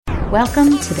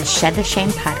Welcome to the Shed the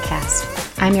Shame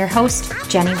podcast. I'm your host,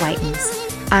 Jenny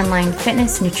Whitens, online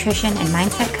fitness, nutrition, and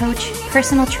mindset coach,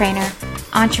 personal trainer,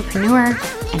 entrepreneur,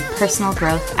 and personal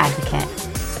growth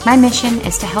advocate. My mission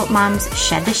is to help moms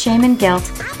shed the shame and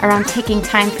guilt around taking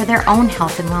time for their own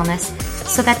health and wellness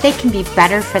so that they can be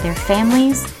better for their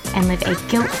families and live a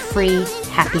guilt-free,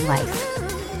 happy life.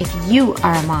 If you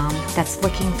are a mom that's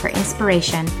looking for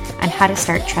inspiration on how to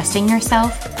start trusting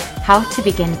yourself, how to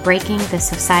begin breaking the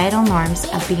societal norms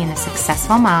of being a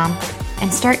successful mom,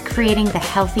 and start creating the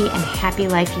healthy and happy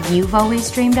life you've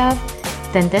always dreamed of,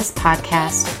 then this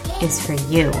podcast is for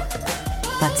you.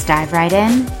 Let's dive right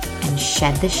in and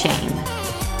shed the shame.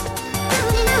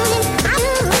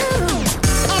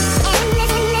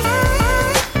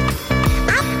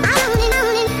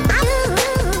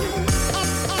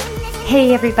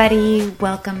 Hey everybody,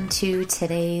 welcome to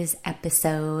today's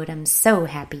episode. I'm so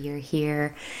happy you're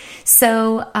here.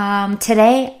 So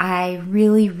today I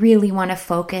really want to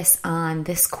focus on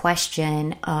this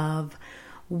question of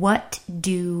what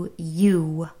do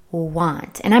you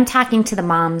want? And I'm talking to the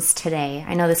moms today.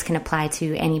 I know this can apply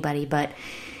to anybody, but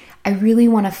I really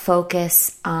want to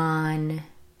focus on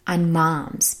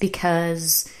moms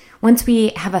because once we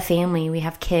have a family, we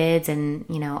have kids and,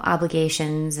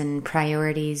 obligations and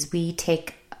priorities, we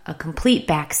take a complete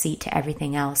backseat to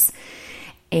everything else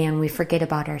and we forget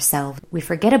about ourselves. We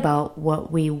forget about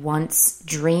what we once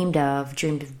dreamed of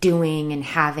doing and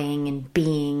having and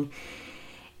being.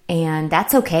 And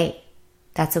that's okay.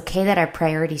 That's okay that our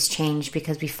priorities change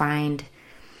because we find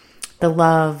the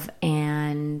love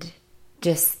and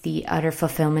just the utter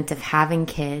fulfillment of having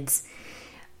kids.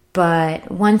 But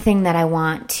one thing that I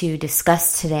want to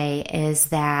discuss today is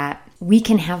that we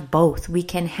can have both. We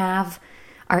can have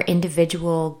our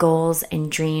individual goals and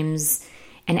dreams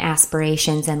and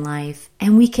aspirations in life,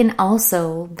 and we can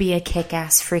also be a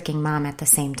kick-ass freaking mom at the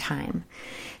same time.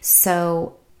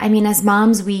 So, as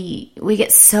moms, we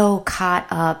get so caught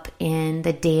up in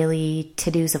the daily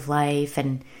to-dos of life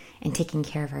and taking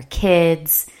care of our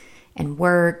kids and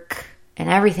work and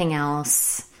everything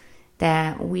else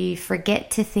that we forget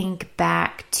to think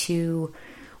back to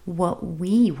what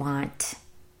we want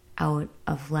out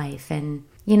of life. And,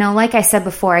 like I said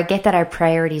before, I get that our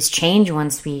priorities change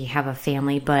once we have a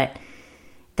family, but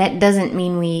that doesn't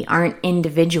mean we aren't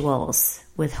individuals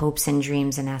with hopes and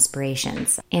dreams and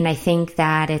aspirations. And I think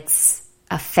that it's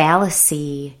a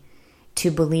fallacy to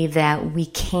believe that we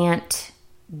can't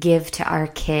give to our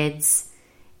kids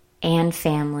and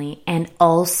family and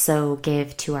also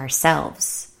give to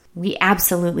ourselves. We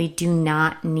absolutely do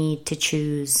not need to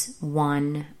choose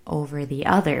one over the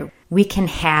other. We can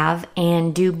have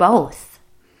and do both.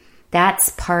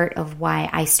 That's part of why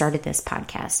I started this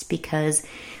podcast, because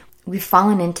we've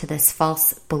fallen into this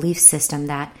false belief system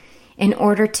that in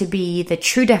order to be the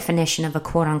true definition of a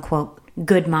quote-unquote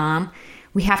good mom,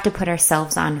 we have to put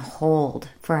ourselves on hold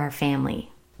for our family.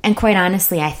 And quite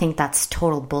honestly, I think that's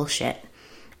total bullshit.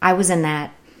 I was in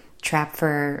that trap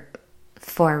for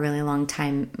a really long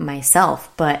time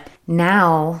myself, but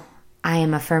now I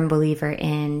am a firm believer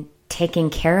in taking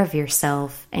care of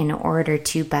yourself in order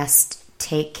to best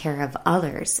take care of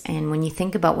others. And when you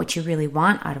think about what you really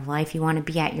want out of life, you want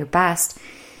to be at your best.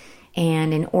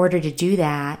 And in order to do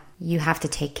that, you have to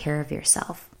take care of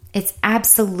yourself. It's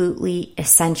absolutely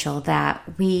essential that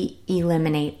we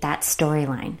eliminate that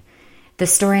storyline. The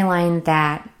storyline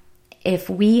that if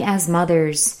we as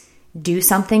mothers do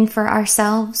something for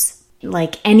ourselves,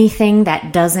 like anything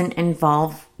that doesn't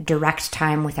involve direct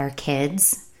time with our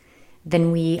kids,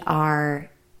 then we are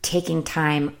taking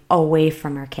time away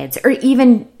from our kids. Or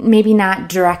even maybe not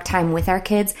direct time with our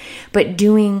kids, but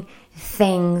doing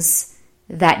things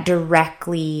that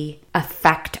directly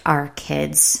affect our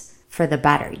kids for the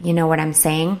better. You know what I'm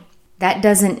saying? That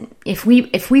doesn't, if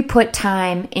we put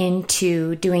time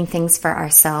into doing things for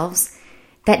ourselves,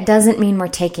 that doesn't mean we're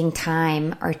taking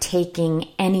time or taking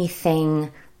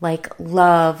anything like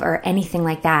love or anything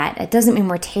like that. It doesn't mean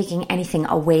we're taking anything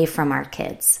away from our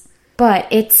kids. But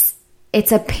it's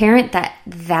apparent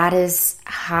that is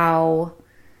how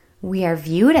we are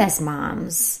viewed as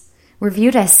moms. We're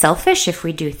viewed as selfish if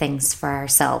we do things for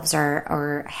ourselves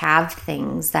or have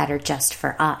things that are just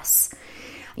for us.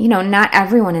 Not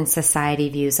everyone in society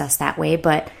views us that way,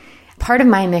 but part of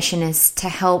my mission is to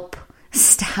help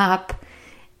stop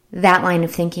that line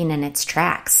of thinking in its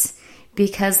tracks.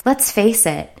 Because let's face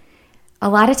it, a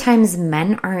lot of times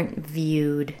men aren't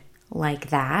viewed like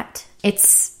that.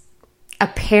 It's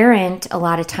apparent a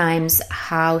lot of times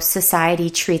how society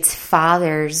treats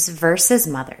fathers versus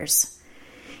mothers.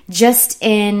 Just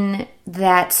in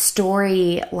that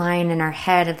storyline in our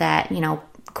head of that,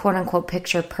 quote unquote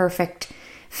picture perfect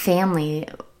family.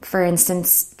 For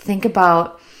instance, think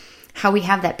about how we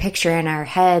have that picture in our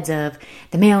heads of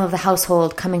the male of the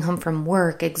household coming home from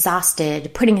work,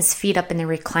 exhausted, putting his feet up in the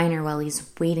recliner while he's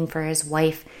waiting for his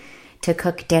wife to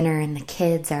cook dinner, and the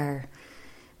kids are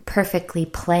perfectly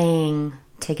playing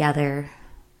together.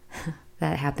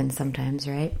 That happens sometimes,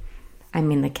 right? I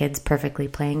mean, the kids perfectly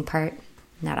playing part.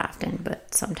 Not often,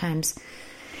 but sometimes.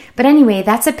 But anyway,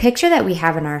 that's a picture that we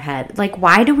have in our head. Like,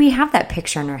 why do we have that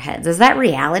picture in our heads? Is that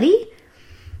reality?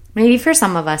 Maybe for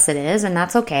some of us it is, and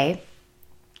that's okay.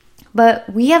 But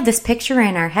we have this picture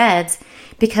in our heads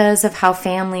because of how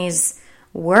families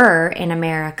were in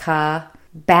America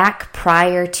back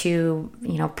prior to,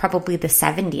 probably the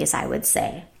 70s, I would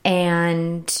say.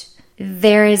 And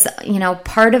there is,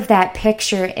 part of that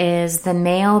picture is the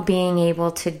male being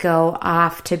able to go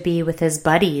off to be with his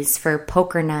buddies for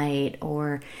poker night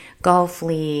or golf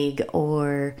league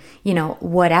or,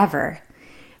 whatever.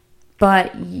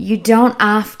 But you don't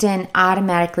often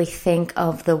automatically think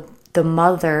of the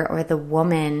mother or the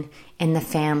woman in the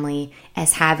family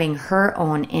as having her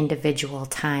own individual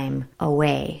time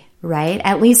away, right?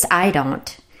 At least I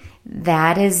don't.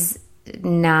 That is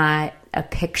not a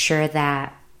picture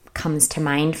that comes to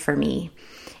mind for me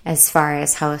as far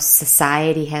as how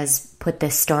society has put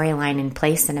this storyline in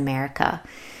place in America.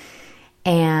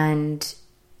 And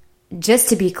just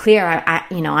to be clear,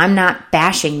 I'm not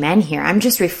bashing men here. I'm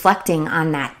just reflecting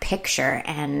on that picture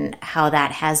and how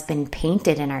that has been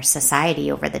painted in our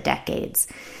society over the decades.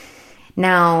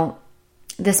 Now,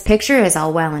 this picture is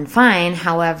all well and fine.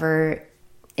 However,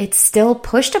 it's still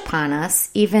pushed upon us,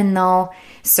 even though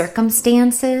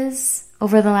circumstances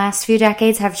over the last few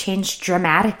decades have changed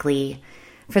dramatically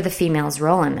for the female's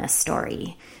role in this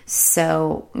story.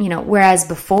 So, whereas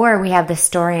before we have this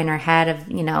story in our head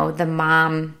of, the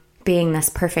mom being this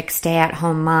perfect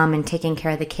stay-at-home mom and taking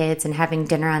care of the kids and having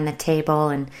dinner on the table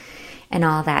and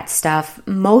all that stuff,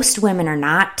 most women are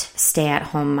not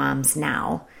stay-at-home moms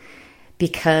now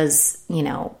because,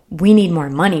 we need more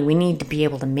money. We need to be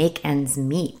able to make ends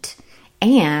meet.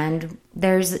 And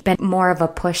there's been more of a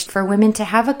push for women to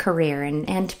have a career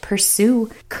and pursue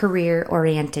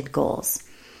career-oriented goals.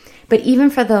 But even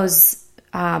for those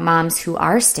moms who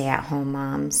are stay-at-home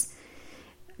moms,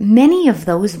 many of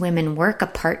those women work a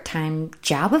part-time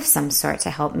job of some sort to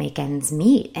help make ends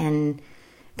meet. And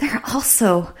they're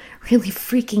also really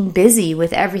freaking busy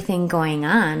with everything going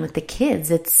on with the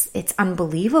kids. It's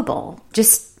unbelievable.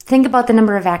 Just think about the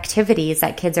number of activities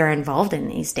that kids are involved in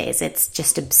these days. It's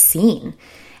just obscene.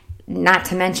 Not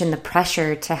to mention the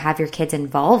pressure to have your kids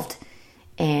involved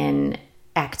in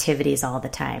activities all the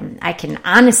time. I can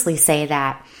honestly say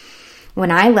that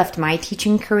when I left my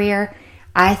teaching career,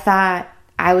 I thought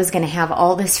I was going to have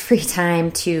all this free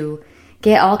time to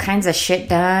get all kinds of shit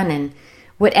done. And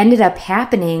what ended up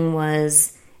happening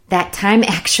was that time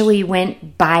actually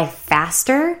went by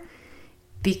faster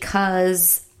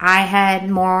because I had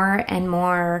more and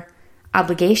more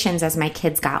obligations as my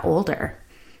kids got older.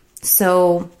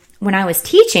 So when I was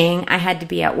teaching, I had to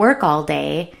be at work all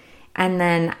day, and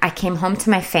then I came home to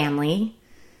my family.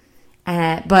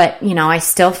 But, I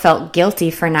still felt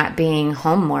guilty for not being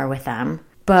home more with them.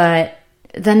 But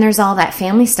then there's all that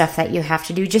family stuff that you have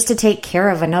to do just to take care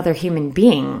of another human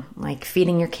being, like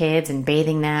feeding your kids and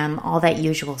bathing them, all that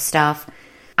usual stuff,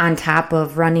 on top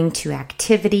of running to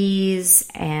activities.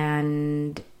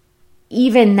 And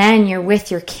even then you're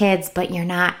with your kids, but you're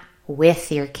not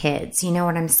with your kids. You know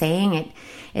what I'm saying?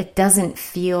 It doesn't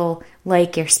feel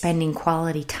like you're spending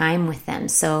quality time with them.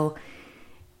 So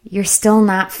you're still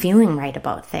not feeling right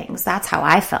about things. That's how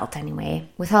I felt anyway.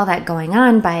 With all that going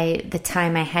on, by the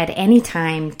time I had any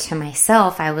time to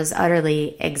myself, I was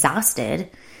utterly exhausted.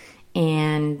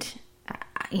 And,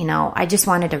 I just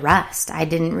wanted to rest. I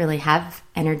didn't really have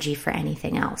energy for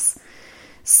anything else.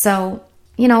 So,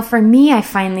 for me, I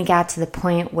finally got to the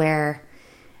point where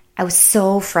I was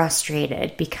so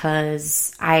frustrated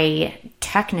because I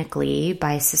technically,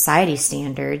 by society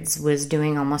standards, was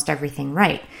doing almost everything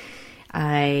right.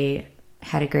 I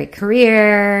had a great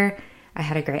career, I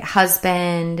had a great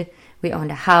husband, we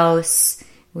owned a house,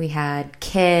 we had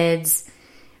kids,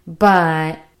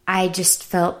 but I just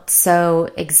felt so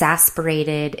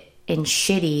exasperated and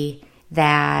shitty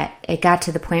that it got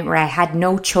to the point where I had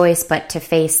no choice but to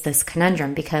face this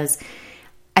conundrum because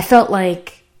I felt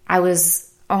like I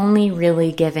was only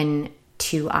really given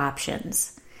two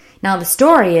options. Now, the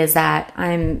story is that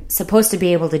I'm supposed to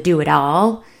be able to do it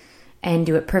all and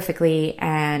do it perfectly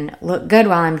and look good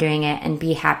while I'm doing it and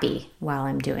be happy while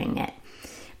I'm doing it.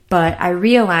 But I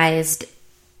realized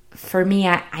for me,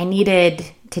 I needed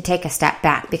to take a step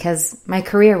back because my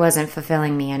career wasn't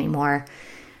fulfilling me anymore.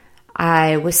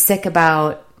 I was sick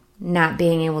about not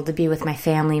being able to be with my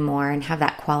family more and have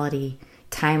that quality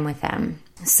time with them.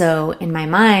 So in my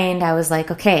mind, I was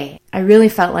like, okay, I really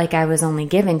felt like I was only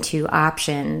given two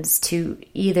options: to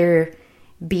either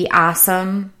be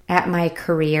awesome at my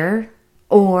career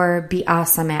or be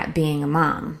awesome at being a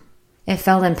mom. It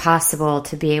felt impossible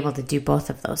to be able to do both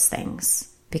of those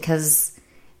things because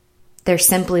there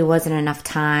simply wasn't enough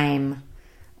time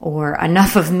or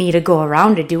enough of me to go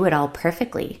around to do it all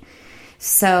perfectly.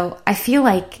 So I feel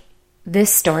like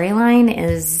this storyline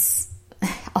is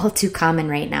all too common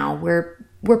right now. We're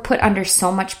put under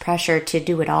so much pressure to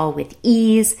do it all with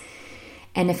ease.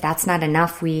 And if that's not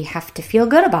enough, we have to feel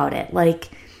good about it. Like,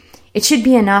 it should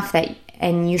be enough that,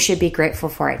 and you should be grateful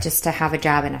for it just to have a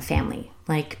job and a family.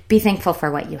 Like, be thankful for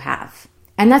what you have.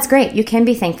 And that's great. You can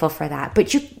be thankful for that,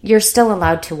 but you're still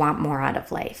allowed to want more out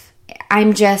of life.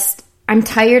 I'm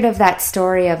tired of that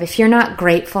story of, if you're not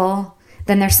grateful,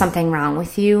 then there's something wrong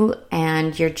with you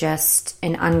and you're just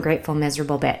an ungrateful,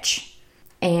 miserable bitch.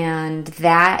 And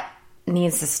that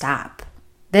needs to stop.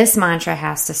 This mantra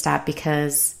has to stop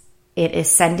because it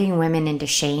is sending women into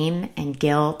shame and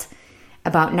guilt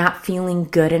about not feeling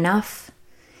good enough.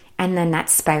 And then that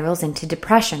spirals into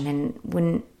depression. And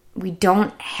when we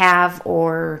don't have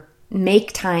or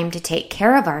make time to take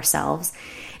care of ourselves,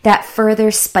 that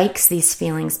further spikes these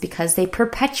feelings because they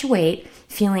perpetuate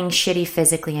feeling shitty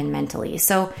physically and mentally.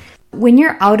 So when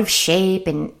you're out of shape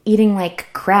and eating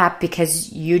like crap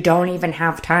because you don't even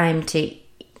have time to,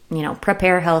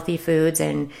 prepare healthy foods,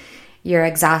 and you're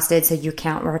exhausted so you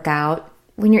can't work out,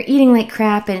 when you're eating like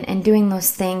crap and doing those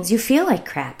things, you feel like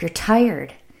crap. You're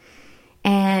tired.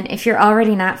 And if you're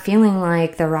already not feeling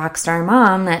like the rock star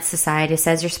mom that society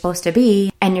says you're supposed to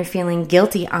be, and you're feeling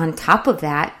guilty on top of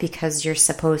that because you're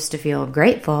supposed to feel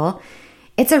grateful,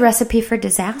 it's a recipe for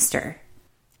disaster.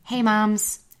 Hey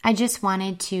moms, I just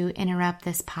wanted to interrupt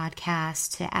this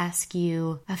podcast to ask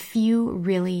you a few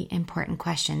really important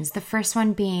questions. The first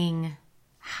one being,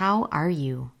 how are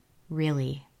you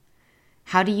really?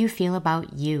 How do you feel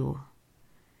about you?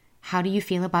 How do you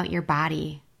feel about your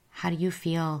body? How do you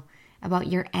feel about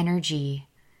your energy?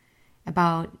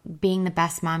 About being the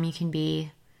best mom you can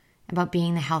be? About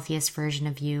being the healthiest version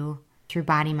of you through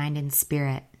body, mind, and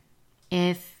spirit?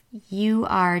 If you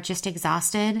are just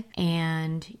exhausted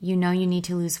and you know you need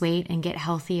to lose weight and get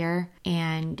healthier,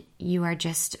 and you are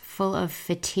just full of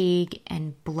fatigue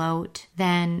and bloat,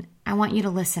 then I want you to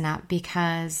listen up,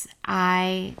 because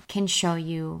I can show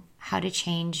you how to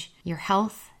change your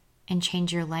health and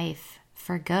change your life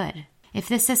for good. If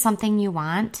this is something you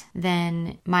want,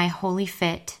 then my Holy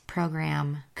Fit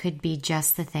program could be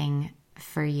just the thing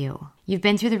for you. You've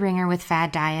been through the ringer with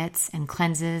fad diets and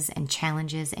cleanses and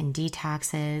challenges and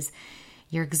detoxes.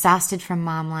 You're exhausted from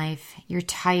mom life. You're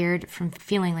tired from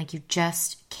feeling like you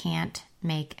just can't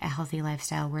make a healthy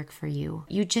lifestyle work for you.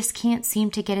 You just can't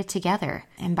seem to get it together.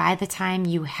 And by the time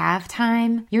you have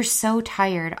time, you're so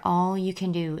tired, all you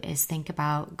can do is think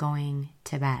about going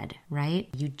to bed, right?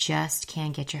 You just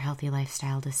can't get your healthy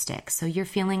lifestyle to stick. So you're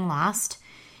feeling lost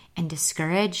and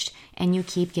discouraged, and you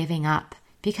keep giving up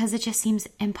because it just seems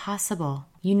impossible.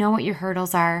 You know what your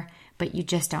hurdles are, but you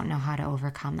just don't know how to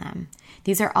overcome them.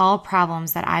 These are all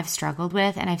problems that I've struggled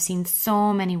with, and I've seen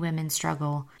so many women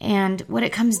struggle. And what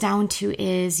it comes down to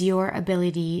is your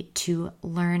ability to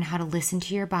learn how to listen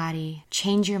to your body,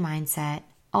 change your mindset,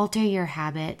 alter your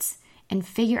habits, and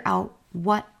figure out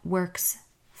what works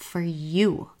for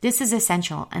you. This is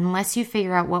essential. Unless you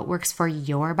figure out what works for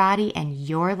your body and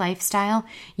your lifestyle,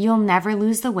 you'll never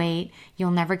lose the weight, you'll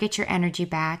never get your energy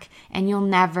back, and you'll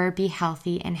never be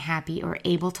healthy and happy or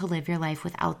able to live your life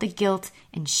without the guilt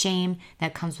and shame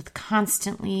that comes with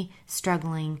constantly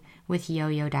struggling with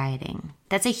yo-yo dieting.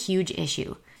 That's a huge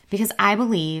issue, because I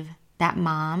believe that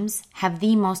moms have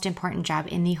the most important job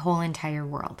in the whole entire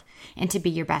world. And to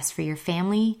be your best for your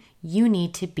family, you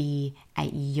need to be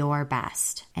at your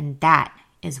best. And that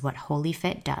is what Holy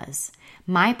Fit does.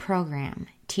 My program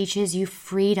teaches you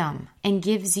freedom and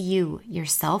gives you your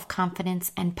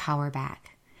self-confidence and power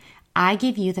back. I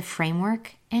give you the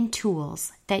framework and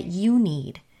tools that you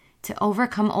need to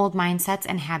overcome old mindsets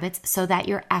and habits so that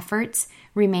your efforts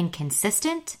remain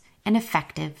consistent and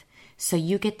effective, so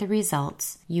you get the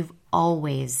results you've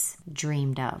always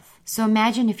dreamed of. So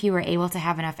imagine if you were able to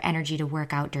have enough energy to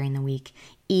work out during the week,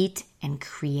 eat and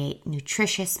create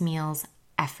nutritious meals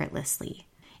effortlessly.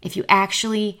 If you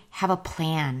actually have a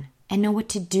plan and know what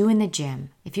to do in the gym,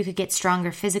 if you could get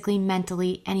stronger physically,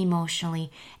 mentally, and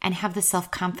emotionally, and have the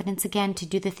self-confidence again to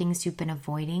do the things you've been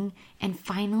avoiding, and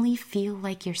finally feel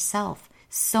like yourself,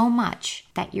 so much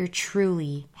that you're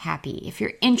truly happy. If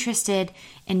you're interested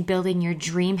in building your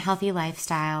dream healthy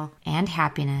lifestyle and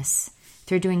happiness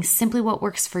through doing simply what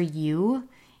works for you,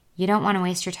 you don't want to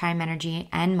waste your time, energy,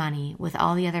 and money with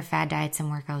all the other fad diets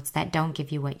and workouts that don't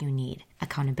give you what you need.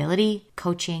 Accountability,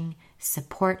 coaching,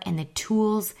 support, and the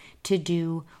tools to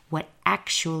do what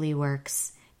actually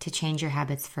works to change your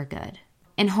habits for good.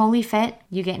 In Holy Fit,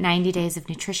 you get 90 days of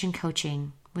nutrition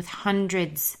coaching with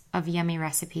hundreds of yummy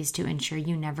recipes to ensure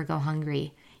you never go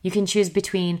hungry. You can choose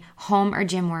between home or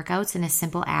gym workouts in a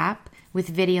simple app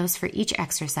with videos for each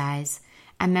exercise,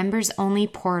 a members-only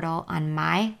portal on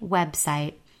my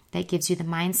website that gives you the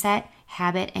mindset,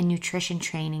 habit, and nutrition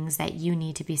trainings that you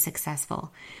need to be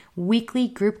successful, weekly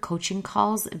group coaching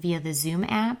calls via the Zoom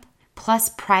app, plus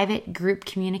private group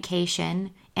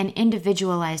communication and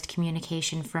individualized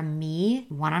communication from me,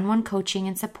 one-on-one coaching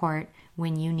and support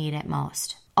when you need it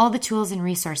most. All the tools and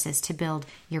resources to build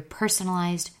your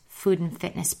personalized food and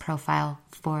fitness profile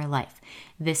for life.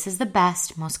 This is the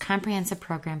best, most comprehensive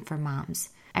program for moms.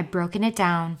 I've broken it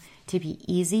down to be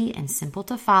easy and simple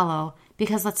to follow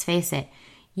because let's face it,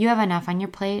 you have enough on your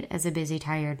plate as a busy,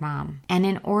 tired mom. And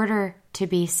in order to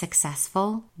be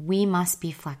successful, we must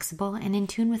be flexible and in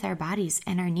tune with our bodies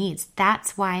and our needs.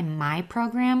 That's why my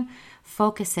program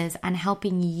focuses on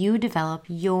helping you develop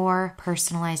your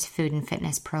personalized food and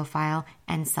fitness profile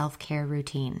and self-care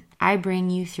routine. I bring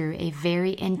you through a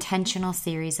very intentional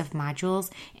series of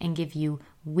modules and give you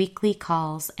weekly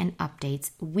calls and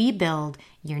updates. We build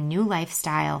your new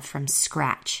lifestyle from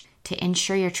scratch to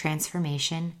ensure your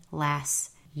transformation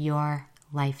lasts your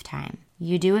lifetime.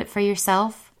 You do it for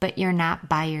yourself, but you're not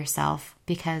by yourself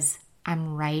because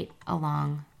I'm right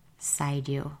alongside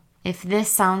you. If this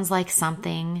sounds like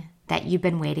something that you've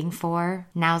been waiting for,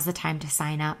 now's the time to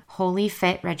sign up. Holy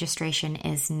Fit registration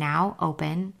is now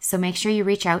open, so make sure you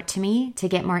reach out to me to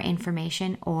get more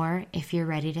information, or if you're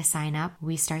ready to sign up,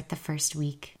 we start the first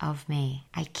week of May.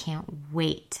 I can't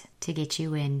wait to get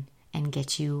you in and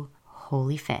get you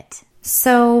Holy Fit.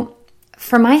 So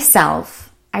for myself,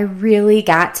 I really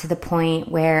got to the point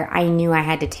where I knew I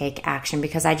had to take action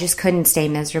because I just couldn't stay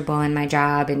miserable in my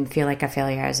job and feel like a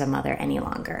failure as a mother any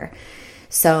longer.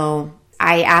 So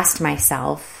I asked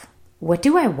myself, what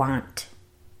do I want?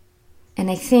 And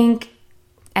I think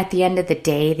at the end of the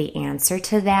day, the answer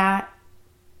to that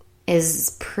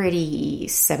is pretty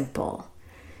simple.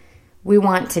 We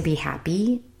want to be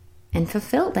happy and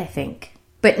fulfilled, I think.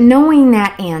 But knowing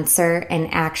that answer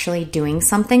and actually doing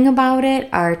something about it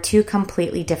are two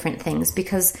completely different things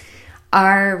because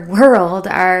our world,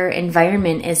 our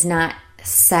environment is not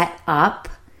set up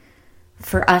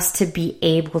for us to be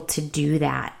able to do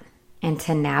that and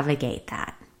to navigate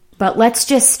that. But let's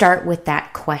just start with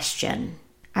that question.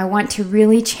 I want to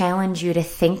really challenge you to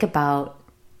think about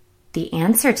the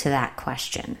answer to that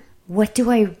question. What do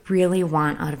I really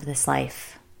want out of this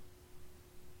life?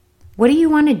 What do you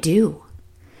want to do?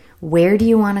 Where do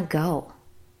you want to go?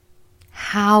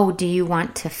 How do you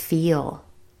want to feel?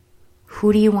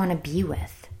 Who do you want to be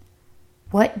with?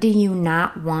 What do you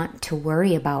not want to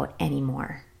worry about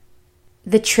anymore?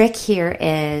 The trick here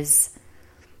is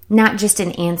not just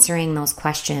in answering those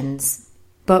questions,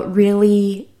 but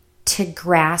really to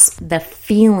grasp the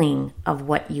feeling of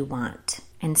what you want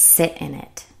and sit in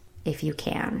it if you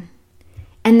can.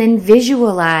 And then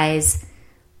visualize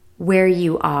where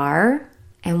you are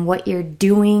and what you're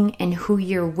doing and who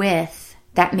you're with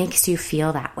that makes you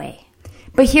feel that way.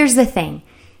 But here's the thing.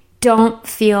 Don't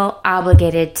feel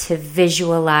obligated to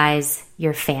visualize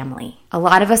your family. A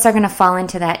lot of us are going to fall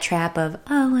into that trap of,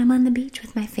 oh, I'm on the beach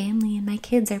with my family and my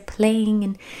kids are playing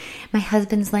and my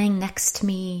husband's laying next to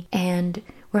me and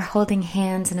we're holding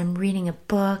hands and I'm reading a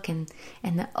book and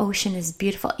the ocean is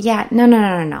beautiful. Yeah,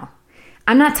 no.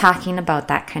 I'm not talking about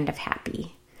that kind of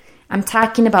happy. I'm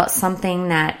talking about something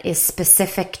that is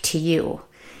specific to you.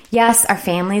 Yes, our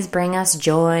families bring us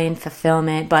joy and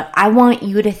fulfillment, but I want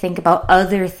you to think about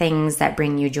other things that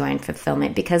bring you joy and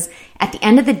fulfillment because at the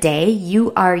end of the day,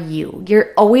 you are you.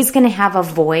 You're always going to have a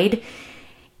void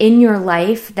in your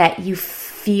life that you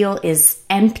feel is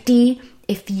empty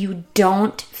if you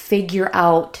don't figure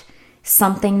out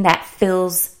something that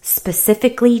fills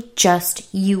specifically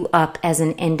just you up as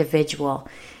an individual.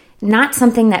 Not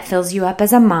something that fills you up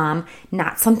as a mom,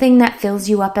 not something that fills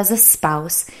you up as a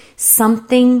spouse,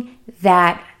 something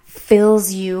that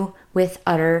fills you with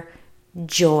utter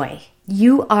joy.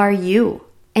 You are you,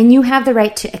 and you have the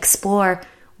right to explore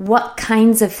what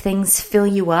kinds of things fill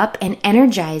you up and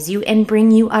energize you and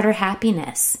bring you utter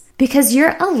happiness. Because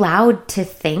you're allowed to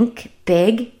think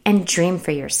big and dream for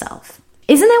yourself.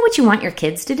 Isn't that what you want your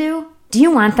kids to do? Do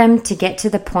you want them to get to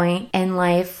the point in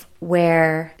life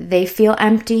where they feel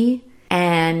empty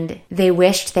and they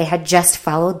wished they had just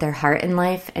followed their heart in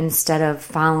life instead of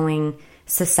following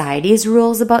society's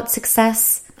rules about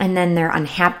success, and then they're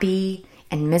unhappy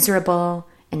and miserable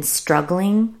and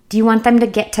struggling? Do you want them to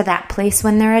get to that place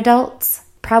when they're adults?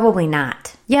 Probably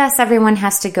not. Yes, everyone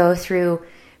has to go through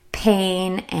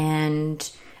pain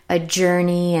and a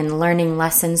journey and learning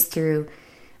lessons through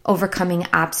overcoming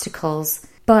obstacles.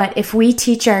 But if we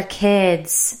teach our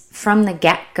kids from the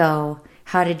get-go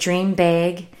how to dream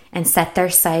big and set their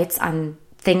sights on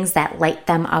things that light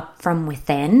them up from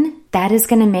within, that is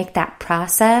going to make that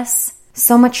process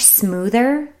so much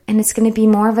smoother, and it's going to be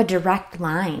more of a direct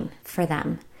line for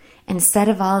them instead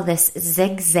of all this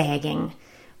zigzagging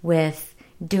with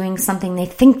doing something they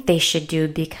think they should do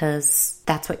because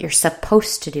that's what you're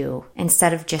supposed to do,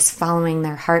 instead of just following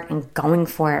their heart and going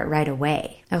for it right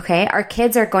away. Okay? Our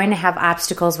kids are going to have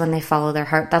obstacles when they follow their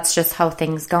heart. That's just how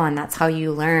things go, and that's how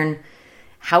you learn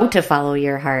how to follow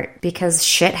your heart, because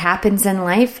shit happens in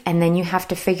life and then you have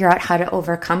to figure out how to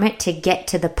overcome it to get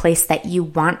to the place that you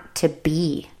want to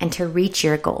be and to reach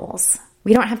your goals.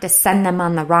 We don't have to send them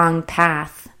on the wrong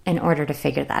path in order to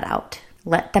figure that out.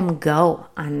 Let them go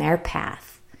on their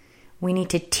path. We need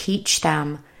to teach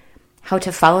them how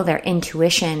to follow their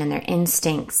intuition and their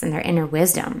instincts and their inner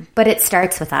wisdom. But it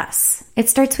starts with us. It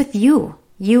starts with you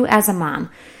as a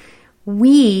mom.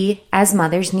 We, as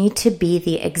mothers, need to be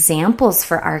the examples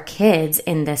for our kids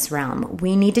in this realm.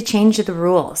 We need to change the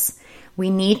rules. We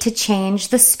need to change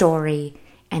the story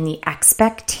and the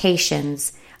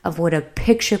expectations of what a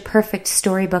picture-perfect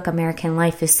storybook American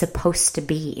life is supposed to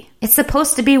be. It's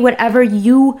supposed to be whatever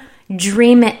you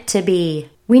dream it to be.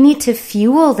 We need to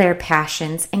fuel their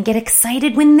passions and get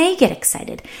excited when they get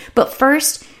excited. But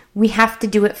first, we have to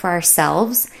do it for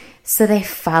ourselves so they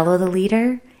follow the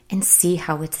leader and see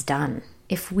how it's done.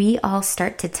 If we all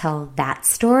start to tell that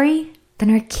story, then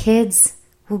our kids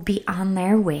will be on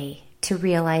their way to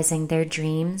realizing their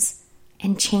dreams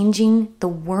and changing the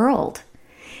world.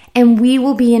 And we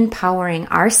will be empowering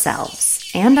ourselves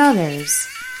and others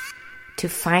to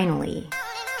finally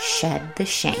shed the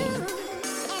shame.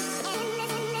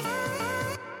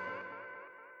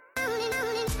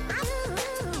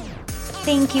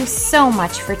 Thank you so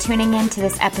much for tuning in to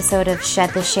this episode of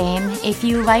Shed the Shame. If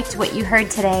you liked what you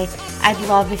heard today, I'd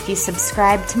love if you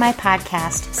subscribe to my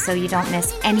podcast so you don't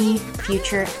miss any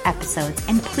future episodes.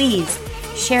 And please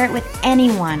share it with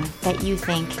anyone that you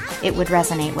think it would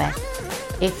resonate with.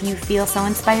 If you feel so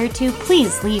inspired to,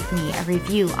 please leave me a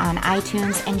review on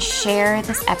iTunes and share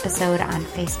this episode on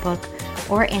Facebook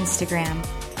or Instagram.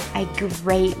 I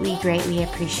greatly, greatly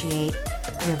appreciate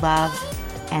your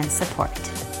love and support.